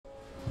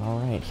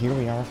Alright, here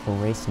we are for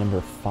race number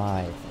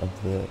 5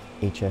 of the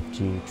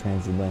HFG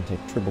Transatlantic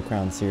Triple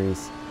Crown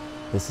Series.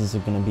 This is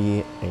going to be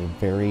a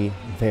very,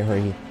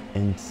 very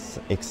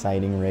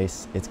exciting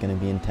race. It's going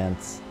to be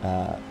intense.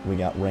 We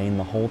got rain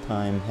the whole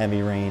time,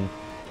 heavy rain.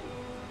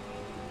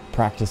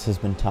 Practice has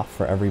been tough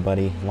for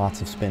everybody,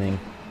 lots of spinning.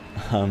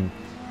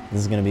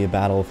 This is going to be a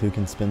battle of who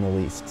can spin the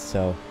least,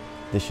 so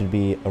this should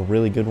be a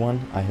really good one.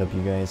 I hope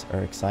you guys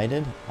are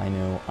excited. I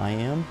know I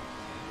am,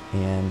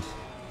 and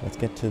let's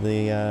get to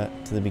the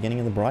beginning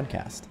of the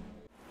broadcast.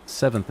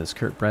 7th is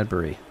Kurt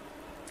Bradbury.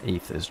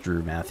 8th is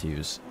Drew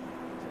Matthews.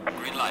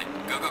 Green light.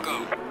 Go, go,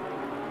 go.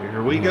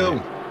 Here we go.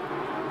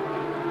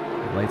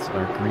 The lights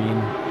are green.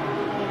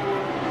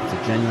 It's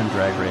a genuine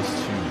drag race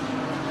to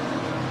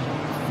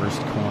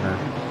first corner.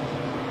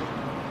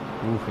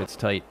 Ooh, it's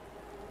tight.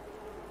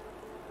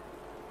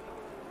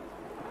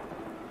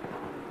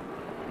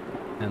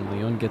 And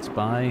Leon gets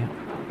by.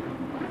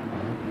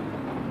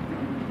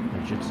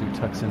 Jitsu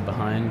tucks in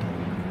behind.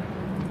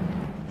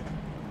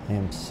 I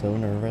am so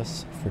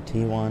nervous for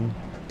T1.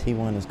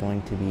 T1 is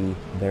going to be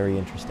very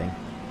interesting.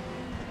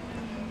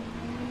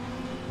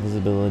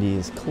 Visibility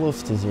is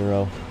close to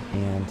 0,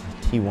 and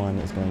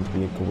T1 is going to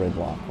be a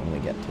gridlock when we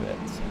get to it.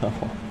 So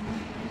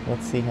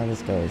let's see how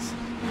this goes.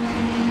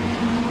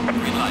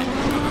 Green light.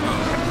 Go, go, go.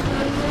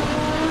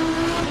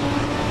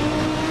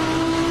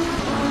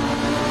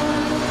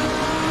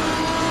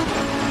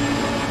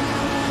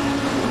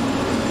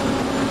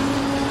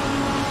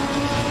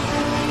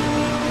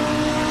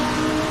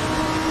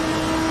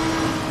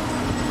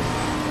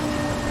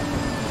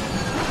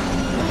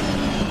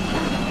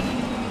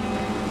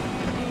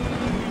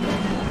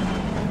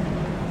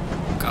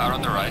 Car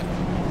on the right.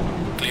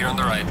 Clear on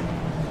the right.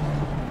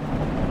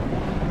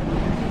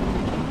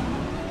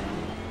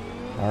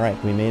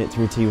 Alright, we made it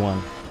through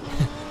T1.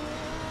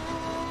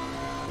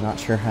 Not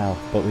sure how,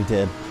 but we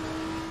did.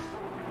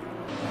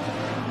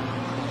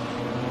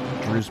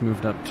 Drew's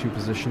moved up 2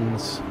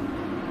 positions.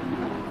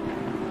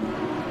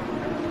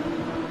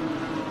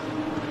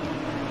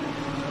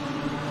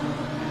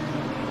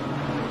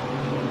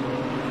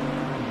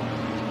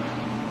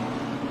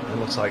 It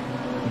looks like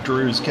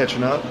Drew's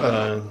catching up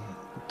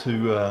to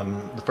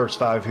the first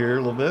 5 here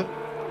a little bit.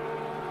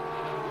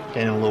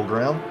 Gaining a little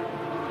ground.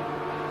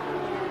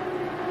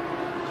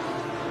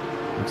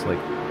 Looks like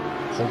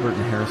Holbert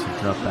and Harris have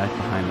dropped back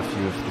behind a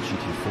few of the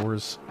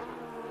GT4s.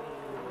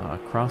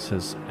 Cross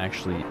has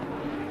actually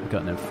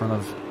gotten in front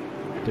of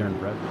Darren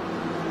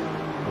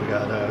Bradbury. We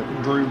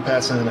got Drew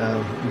passing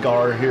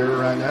Gar here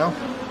right now.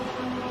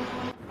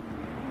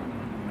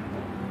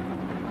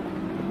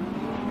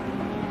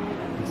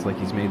 Looks like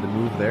he's made the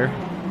move there.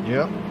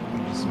 Yep,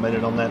 just made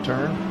it on that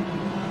turn.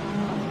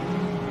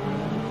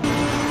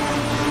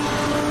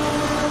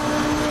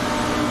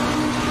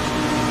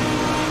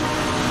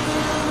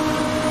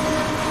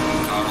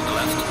 Car on the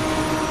left.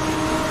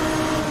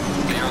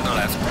 Clear on the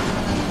left.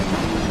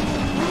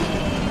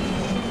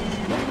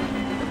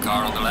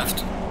 Car on the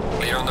left.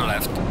 Clear on the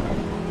left.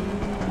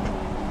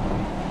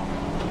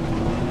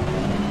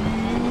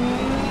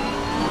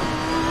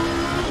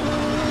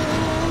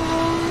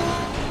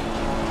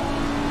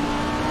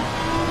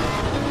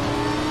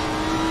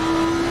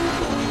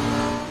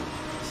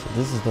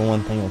 This is the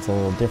one thing that's a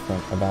little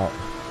different about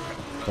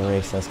the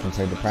race as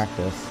compared to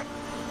practice,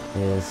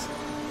 is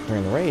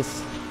during the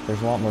race,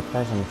 there's a lot more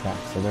cars on the track,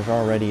 so there's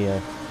already a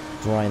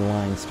dry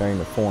line starting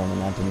to form,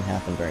 and that didn't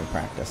happen during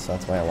practice, so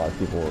that's why a lot of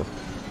people were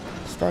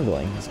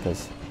struggling, is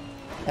because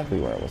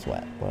everywhere was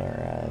wet,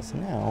 whereas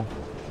now,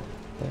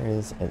 there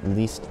is at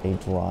least a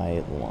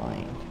dry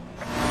line.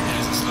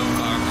 There's a slow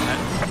car ahead.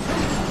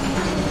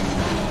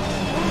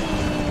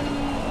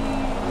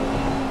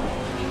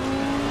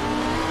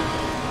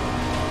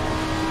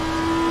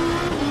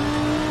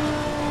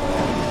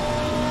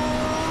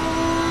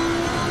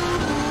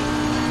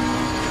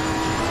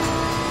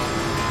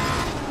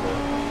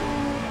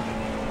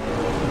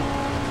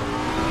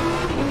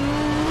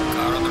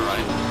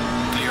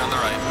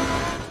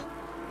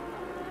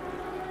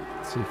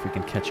 See if we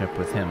can catch up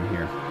with him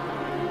here.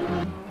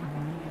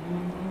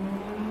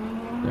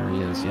 There he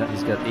is. Yeah,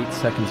 he's got 8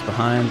 seconds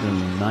behind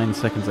and 9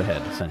 seconds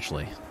ahead,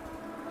 essentially.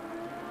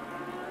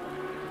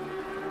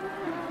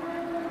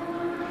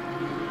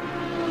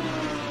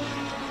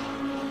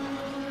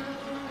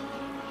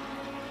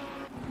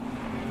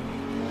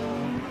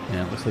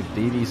 Yeah, it looks like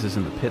Davies is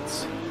in the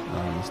pits.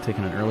 He's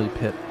taking an early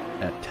pit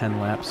at 10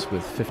 laps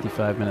with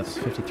 53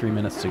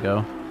 minutes to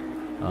go.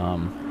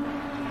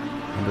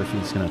 Wonder if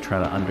he's going to try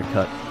to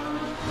undercut.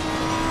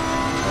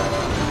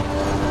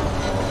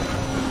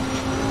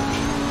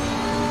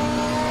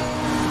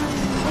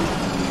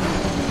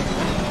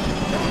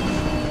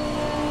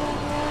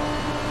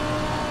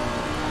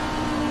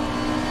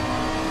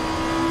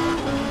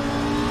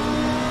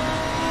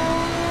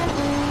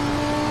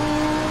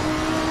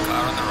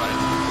 Car on the right.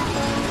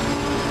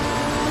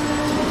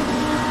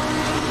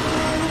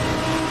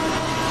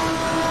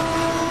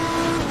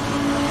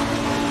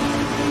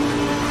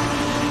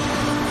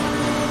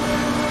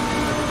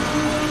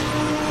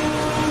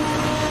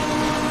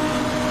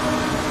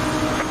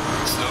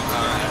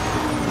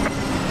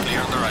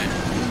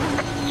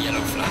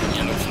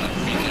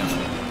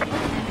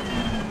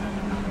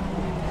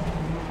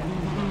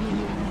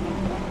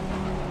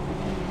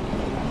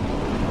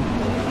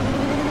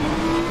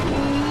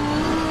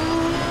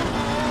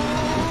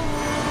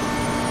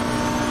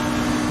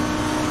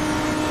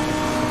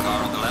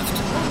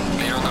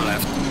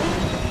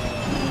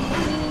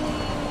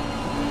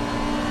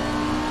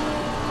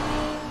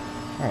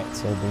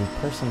 So the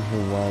person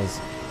who was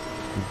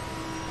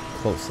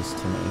closest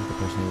to me, the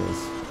person who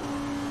was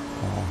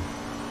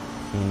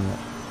in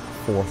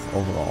 4th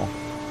overall,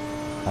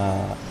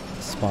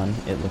 spun,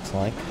 it looks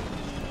like.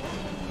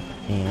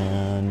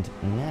 And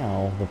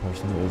now the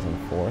person who is in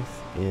 4th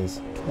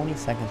is 20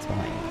 seconds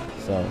behind me.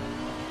 So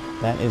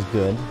that is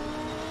good.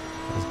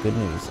 That is good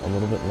news. A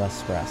little bit less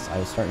stress. I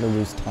was starting to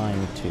lose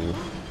time to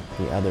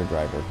the other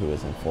driver who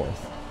was in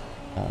 4th.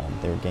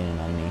 They were gaining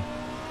on me.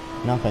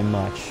 Not by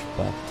much,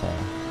 but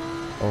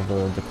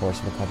over the course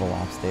of a couple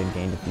laps they had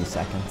gained a few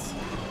seconds.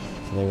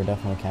 So they were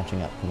definitely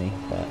catching up to me.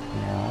 But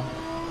now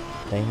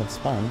they have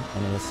spun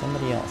and it is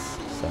somebody else.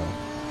 So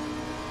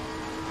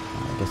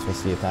I guess we'll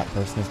see if that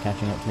person is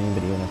catching up to me,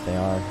 but even if they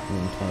are,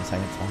 20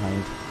 seconds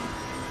behind,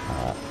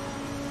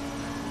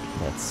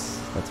 that's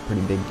a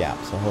pretty big gap.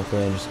 So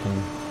hopefully I just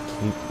can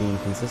keep being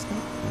consistent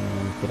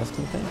and get us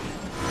to the finish.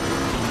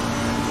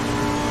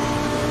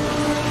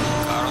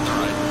 Car on the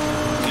right.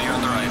 Clear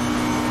on the right.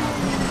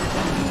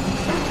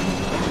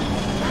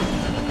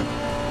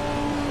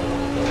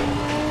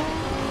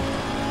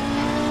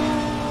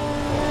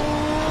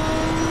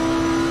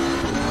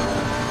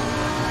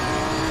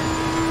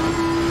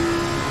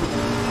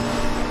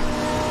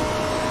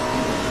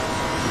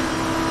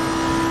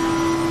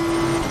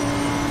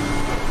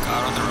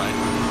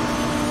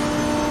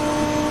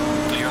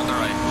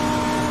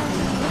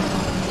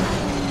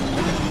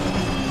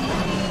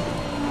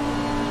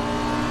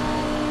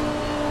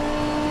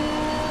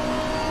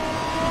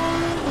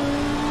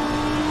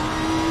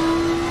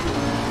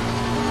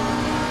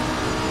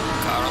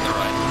 Car on the right. Clear on the right. Car on the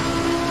right.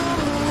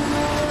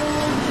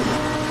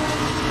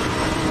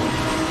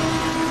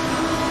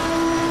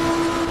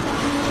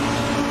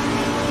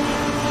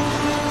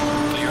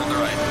 Clear on the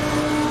right.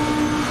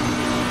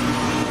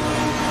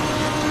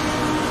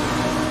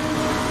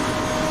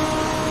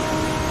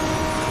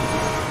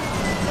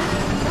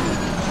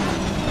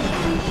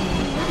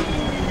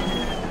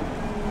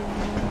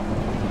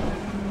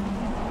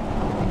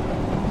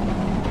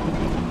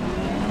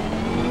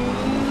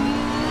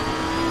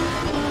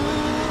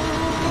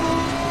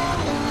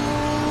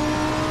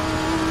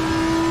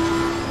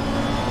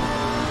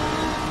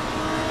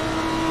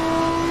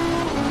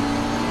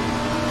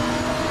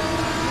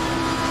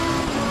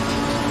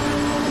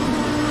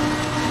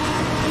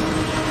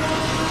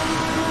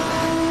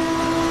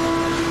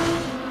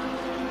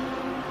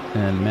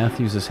 And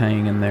Matthews is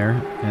hanging in there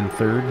in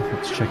 3rd.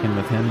 Let's check in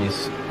with him.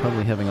 He's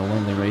probably having a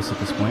lonely race at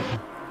this point.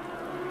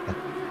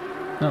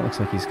 No, it looks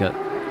like he's got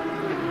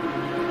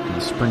the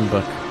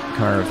Springbok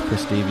car of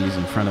Chris Davies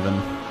in front of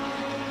him.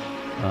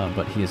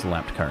 But he is a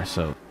lapped car,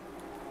 so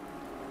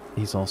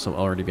he's also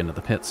already been to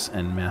the pits,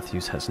 and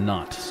Matthews has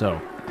not. So,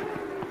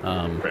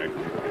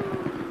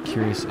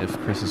 curious if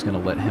Chris is going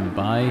to let him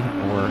by,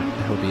 or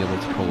he'll be able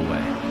to pull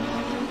away.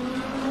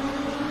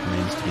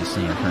 Remains to be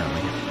seen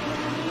currently.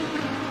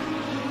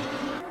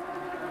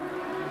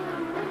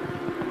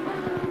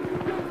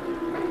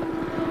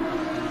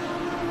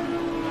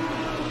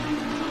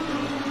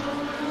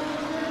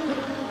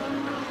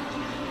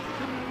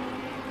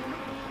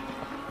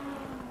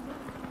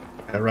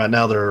 Right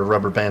now they're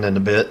rubber banding a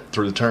bit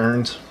through the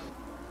turns.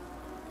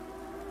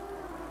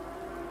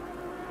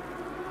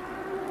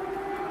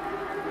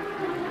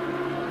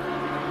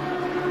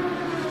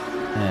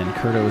 And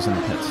Curto is in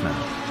the pits now,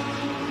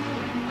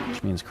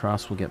 which means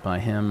Cross will get by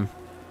him.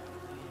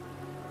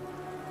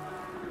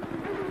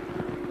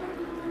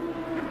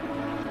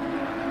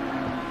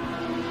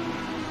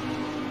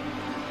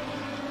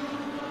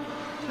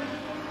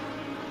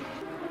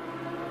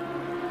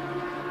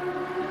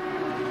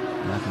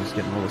 Matthew's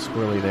getting a little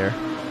squirrely there.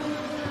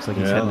 Looks like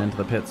he's heading into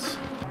the pits.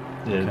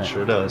 Yeah, it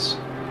sure does.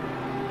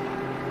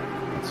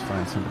 Let's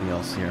find somebody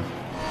else here.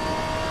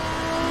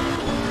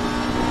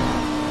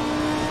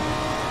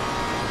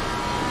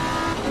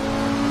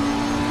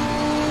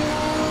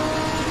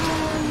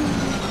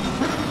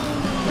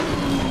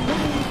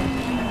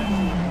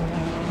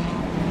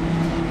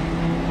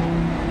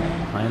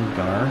 Behind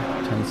Gar,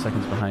 10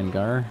 seconds behind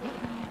Gar.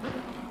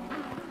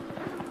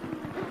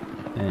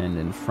 And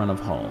in front of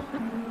Hall.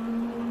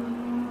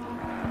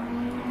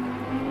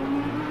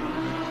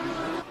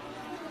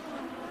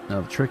 Now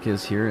the trick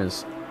is here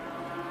is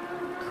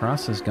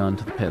Cross has gone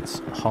to the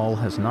pits. Hall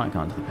has not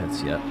gone to the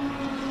pits yet.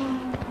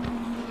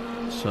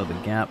 So the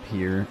gap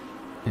here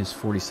is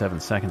 47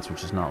 seconds,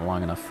 which is not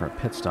long enough for a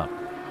pit stop.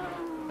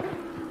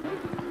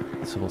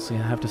 So we'll see.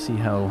 I have to see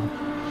how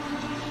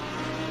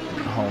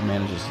Hall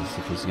manages this.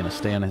 If he's going to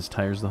stay on his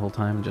tires the whole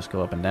time and just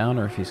go up and down,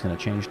 or if he's going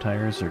to change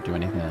tires or do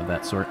anything of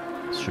that sort.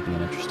 This should be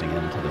an interesting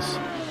end to this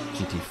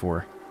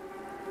GT4.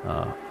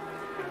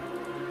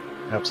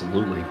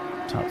 Absolutely.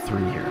 Top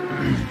 3 here.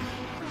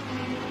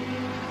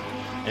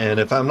 And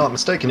if I'm not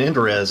mistaken,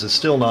 Inderez is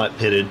still not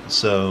pitted,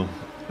 so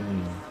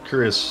I'm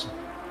curious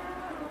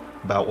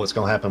about what's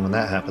going to happen when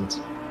that happens.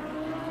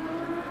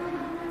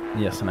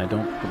 Yes, and I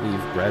don't believe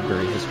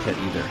Bradbury has pit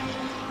either.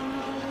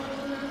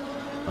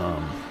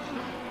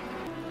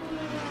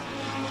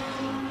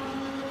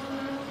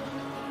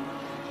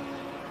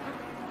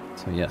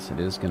 So yes, it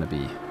is going to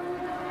be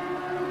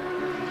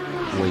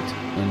quite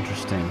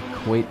interesting,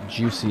 quite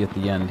juicy at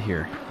the end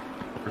here.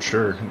 For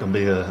sure. Going to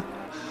be a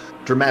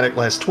dramatic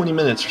last 20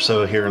 minutes or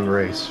so here in the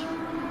race.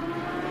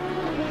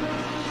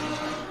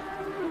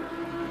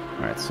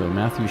 Alright, so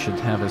Matthew should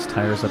have his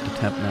tires up to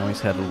temp now.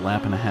 He's had a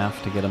lap and a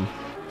half to get them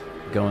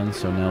going,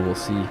 so now we'll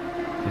see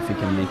if he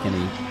can make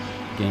any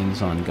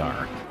gains on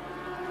Gar.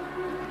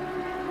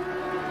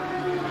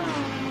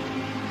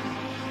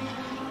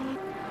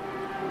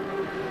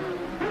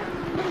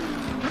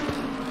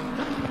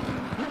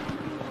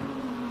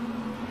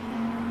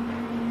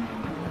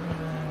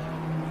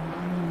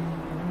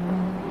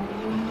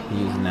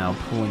 He is now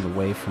pulling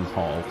away from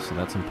Hall, so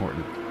that's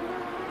important.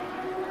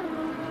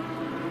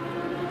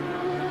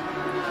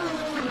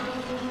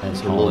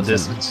 As A little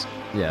distance.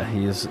 Yeah,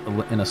 he is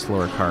in a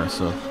slower car,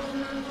 so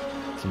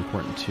it's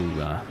important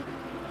to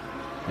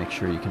make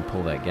sure you can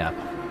pull that gap.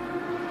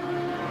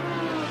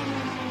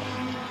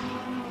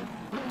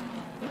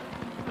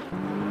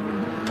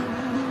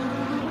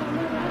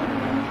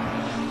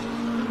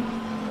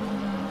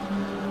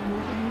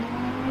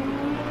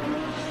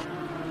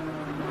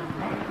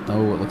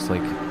 Oh, it looks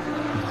like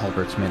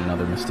Hulbert's made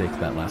another mistake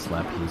that last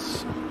lap.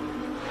 Looks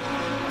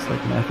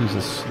like Matthews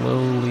is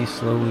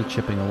slowly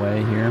chipping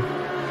away here.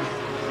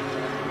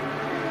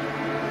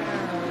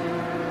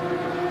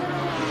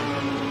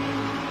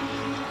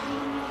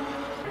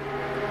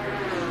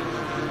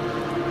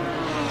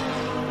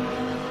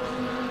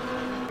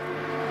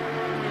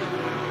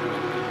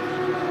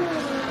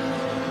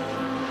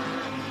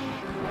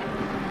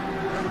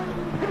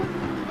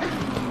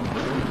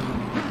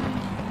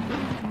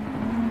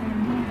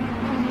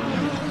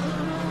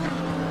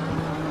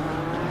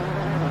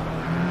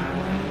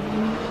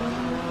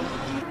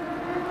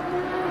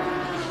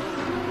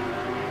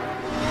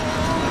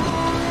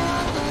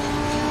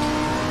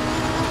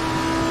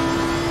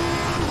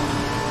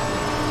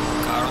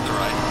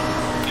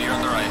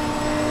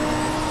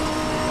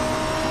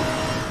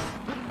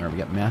 We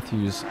got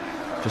Matthews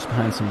just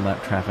behind some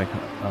lap traffic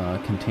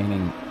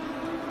containing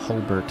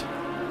Hulbert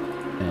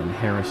and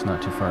Harris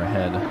not too far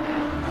ahead.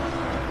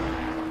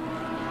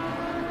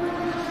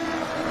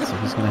 So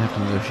he's going to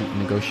have to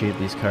negotiate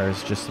these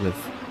cars just with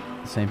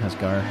the same as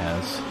Gar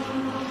has.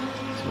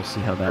 So we'll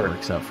see how that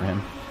works out for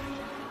him.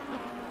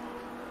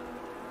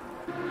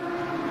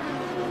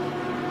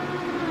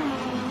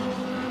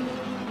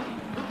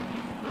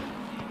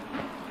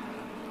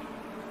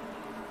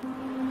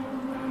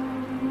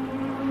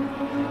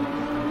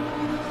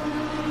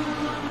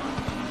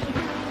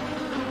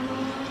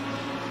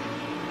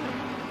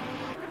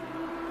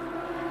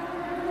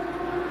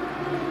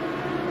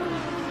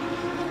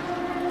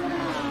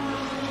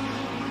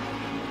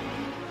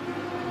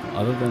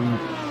 Other than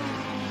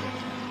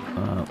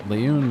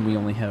Leon, we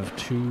only have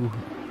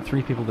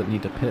three people that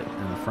need to pit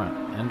in the front.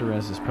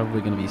 Enderez is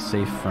probably going to be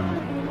safe from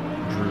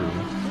Drew,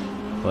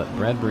 but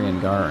Bradbury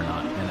and Gar are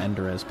not, and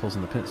Enderez pulls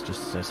in the pits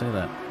just as I say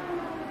that.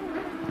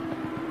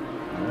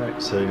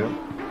 Alright, so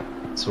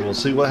we'll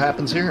see what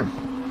happens here.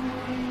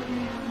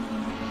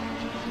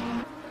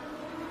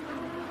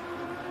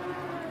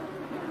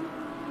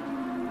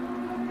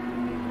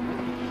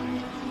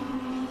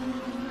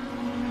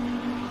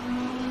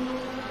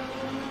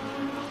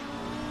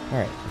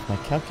 Alright, if my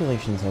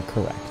calculations are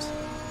correct,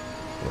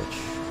 which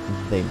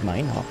they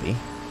might not be,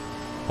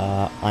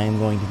 I am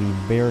going to be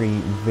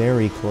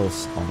very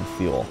close on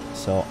fuel.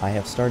 So I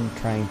have started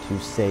trying to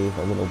save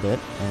a little bit,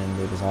 and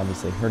it is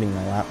obviously hurting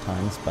my lap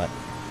times, but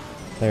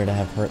better to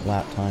have hurt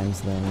lap times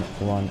than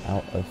run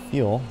out of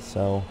fuel.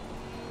 So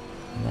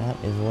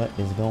that is what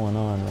is going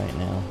on right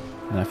now.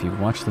 Now, if you've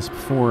watched this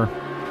before,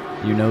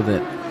 you know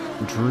that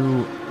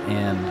Drew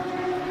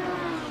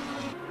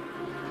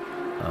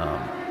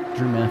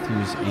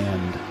Matthews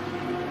and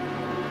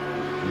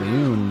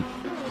Leon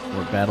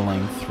were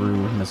battling through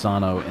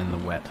Misano in the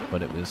wet,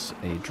 but it was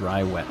a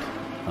dry wet.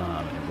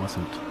 It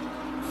wasn't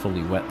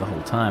fully wet the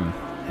whole time.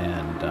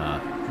 And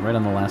right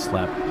on the last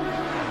lap,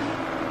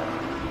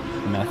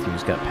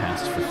 Matthews got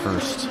passed for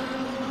first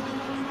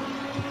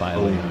by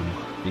Leon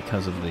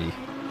because of the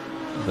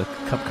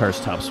Cup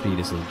car's top speed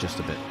is just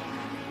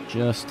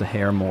a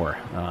hair more.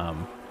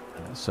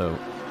 So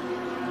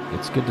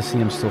it's good to see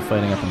him still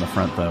fighting up in the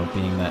front, though,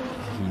 being that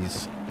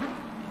he's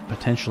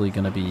potentially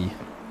going to be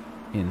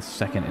in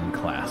second in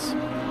class.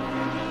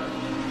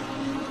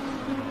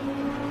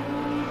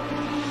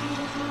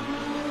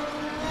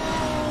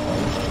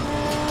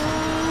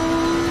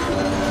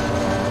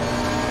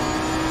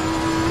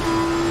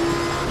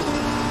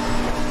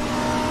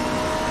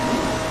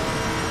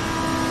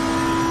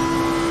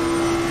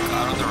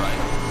 Car on the right.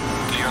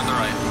 Clear on the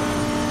right.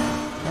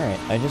 Alright,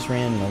 I just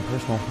ran my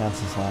personal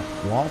fastest lap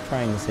while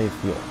trying to save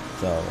fuel,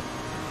 so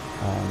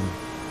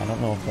I don't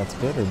know if that's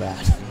good or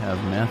bad. We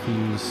have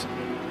Matthews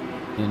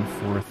in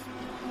fourth.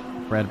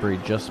 Bradbury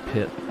just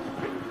pit.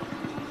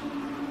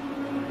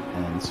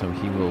 And so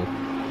he will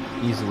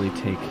easily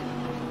take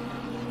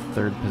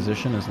third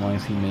position as long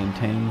as he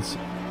maintains.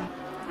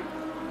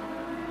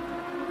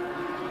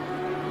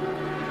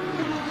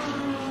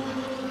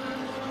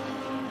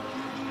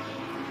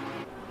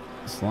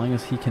 As long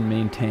as he can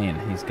maintain,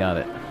 he's got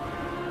it.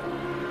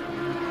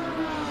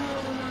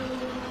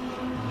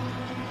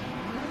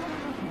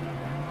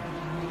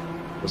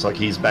 Looks like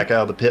he's back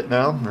out of the pit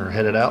now, or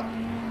headed out.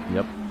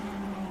 Yep.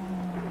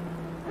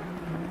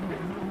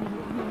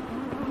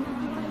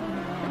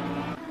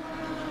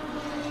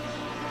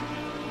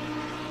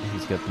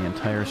 He's got the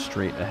entire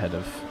straight ahead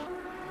of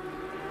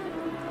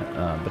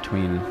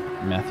between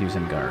Matthews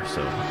and Gar,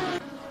 so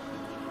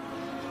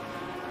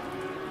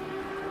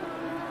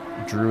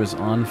Drew is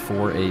on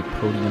for a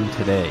podium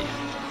today,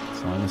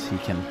 as long as he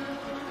can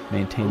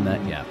maintain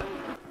that gap.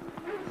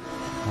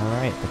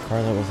 Alright, the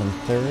car that was in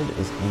third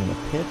is in the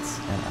pits,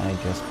 and I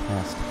just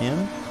passed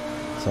him.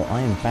 So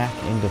I am back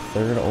into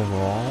third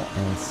overall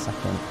and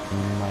second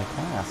in my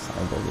class,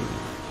 I believe.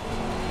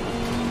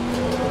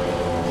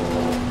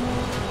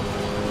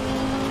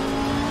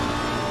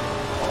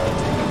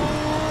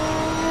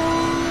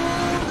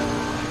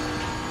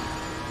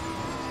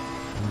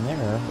 And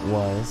there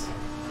was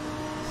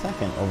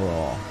second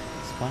overall.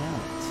 Spun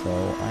out. So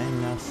I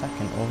am now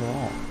second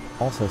overall.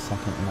 Also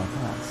second in my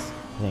class.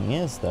 Thing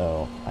is,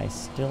 though, I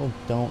still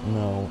don't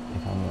know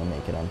if I'm going to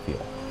make it on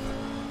fuel.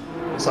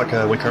 Looks like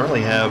we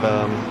currently have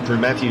Drew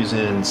Matthews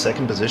in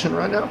second position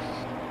right now.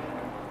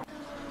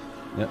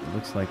 Yep,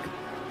 looks like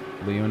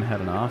Leon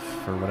had an off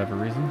for whatever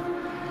reason.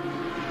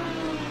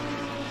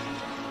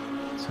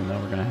 So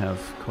now we're going to have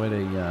quite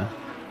a...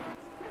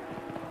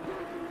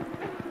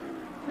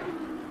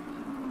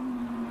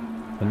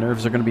 the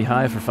nerves are going to be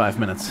high for 5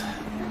 minutes.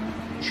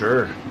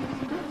 Sure.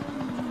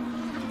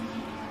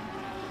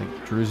 I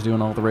think Drew's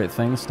doing all the right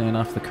things, staying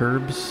off the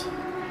curbs.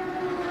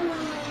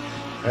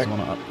 Doesn't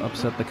want to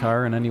upset the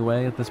car in any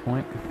way at this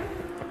point.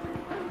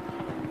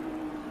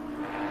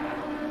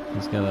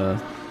 He's got a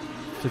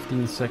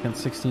 15-second,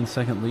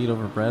 16-second lead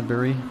over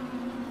Bradbury.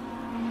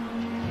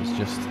 He's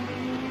just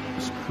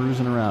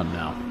cruising around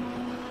now.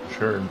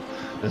 Sure.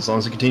 As long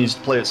as he continues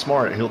to play it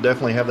smart, he'll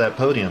definitely have that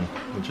podium,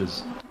 which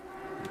is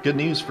good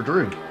news for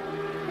Drew.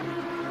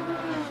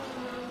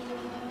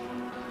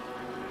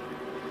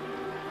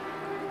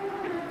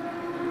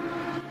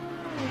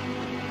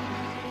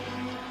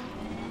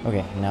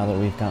 Okay, now that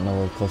we've gotten a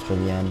little closer to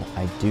the end,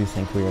 I do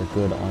think we are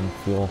good on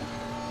fuel,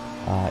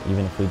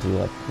 even if we do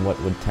like what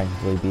would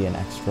technically be an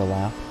extra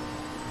lap.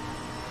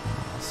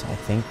 So I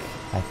think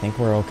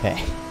we're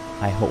okay.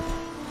 I hope.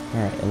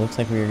 All right, it looks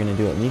like we are going to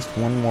do at least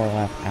one more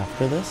lap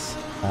after this,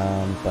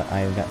 but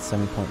I've got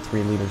 7.3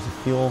 liters of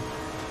fuel,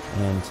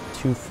 and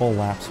 2 full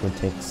laps would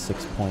take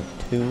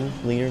 6.2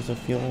 liters of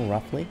fuel,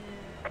 roughly,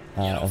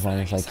 as long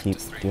as I keep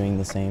doing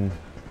the same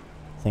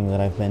thing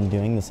that I've been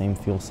doing, the same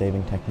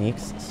fuel-saving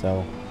techniques.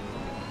 So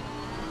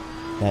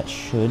that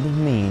should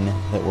mean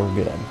that we're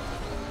good,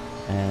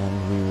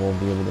 and we will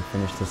be able to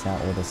finish this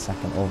out with a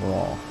second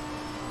overall.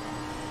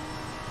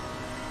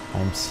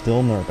 I'm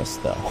still nervous,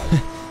 though.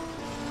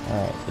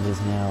 Alright, it is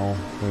now,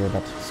 we are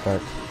about to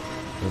start,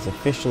 it is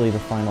officially the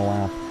final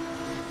lap.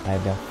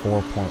 I've got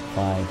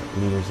 4.5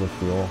 liters of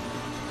fuel,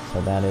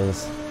 so that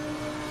is,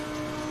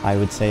 I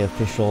would say,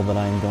 official that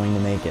I'm going to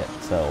make it.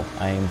 So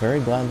I am very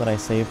glad that I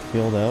saved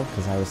fuel, though,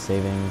 because I was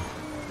saving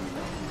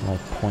like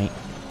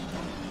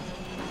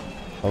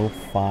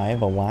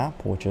 0.05 a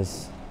lap, which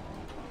is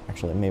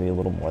actually maybe a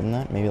little more than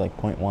that, maybe like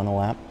 0.1 a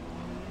lap,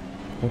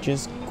 which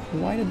is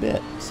quite a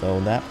bit. So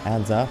that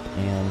adds up,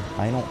 and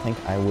I don't think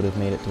I would have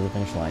made it to the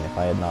finish line if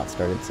I had not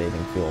started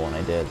saving fuel when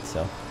I did.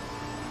 So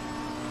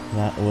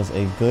that was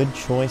a good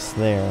choice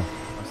there.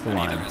 That's the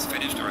line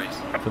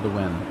for the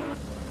win.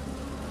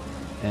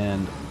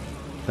 And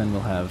then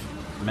we'll have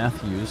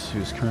Matthews,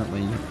 who's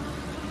currently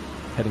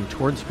heading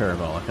towards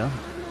Parabolica.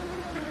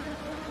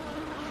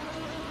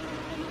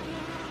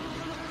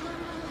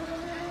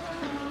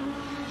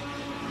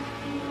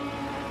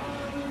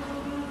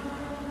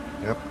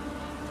 Yep.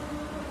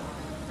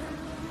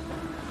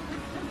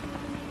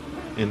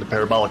 In the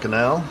Parabolica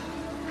now.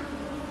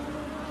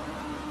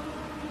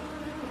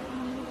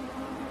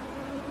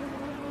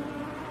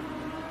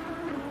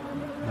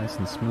 Nice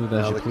and smooth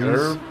as Now you the please.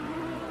 curve.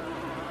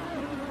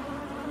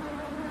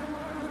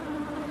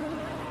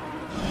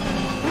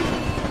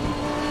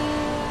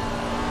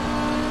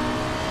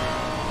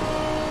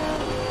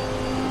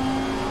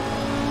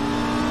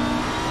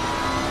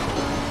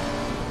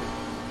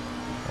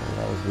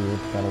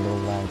 Got a little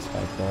lag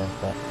spike there,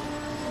 but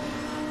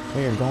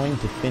we are going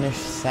to finish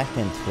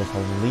second with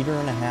 1.5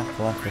 liters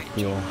left of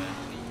fuel.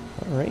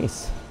 What a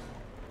race.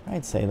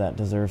 I'd say that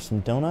deserves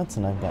some donuts,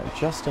 and I've got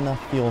just enough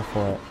fuel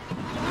for it.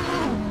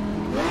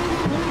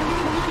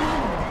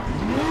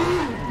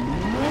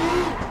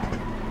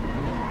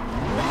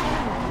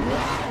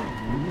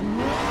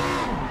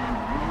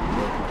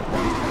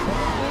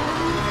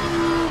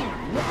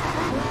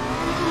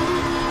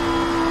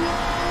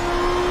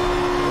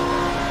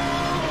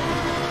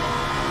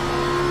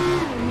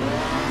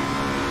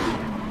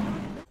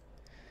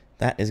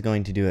 That is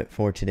going to do it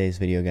for today's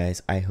video,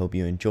 guys. I hope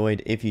you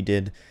enjoyed. If you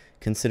did,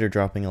 consider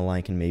dropping a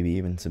like and maybe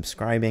even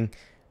subscribing.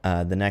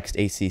 The next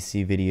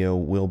ACC video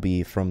will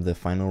be from the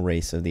final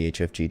race of the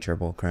HFG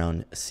Triple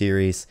Crown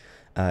Series.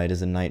 It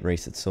is a night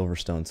race at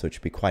Silverstone, so it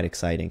should be quite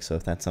exciting. So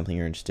if that's something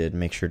you're interested in,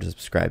 make sure to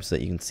subscribe so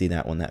that you can see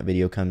that when that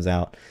video comes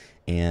out.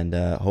 And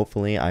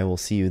hopefully I will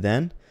see you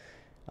then.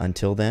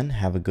 Until then,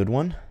 have a good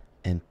one,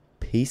 and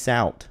peace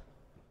out.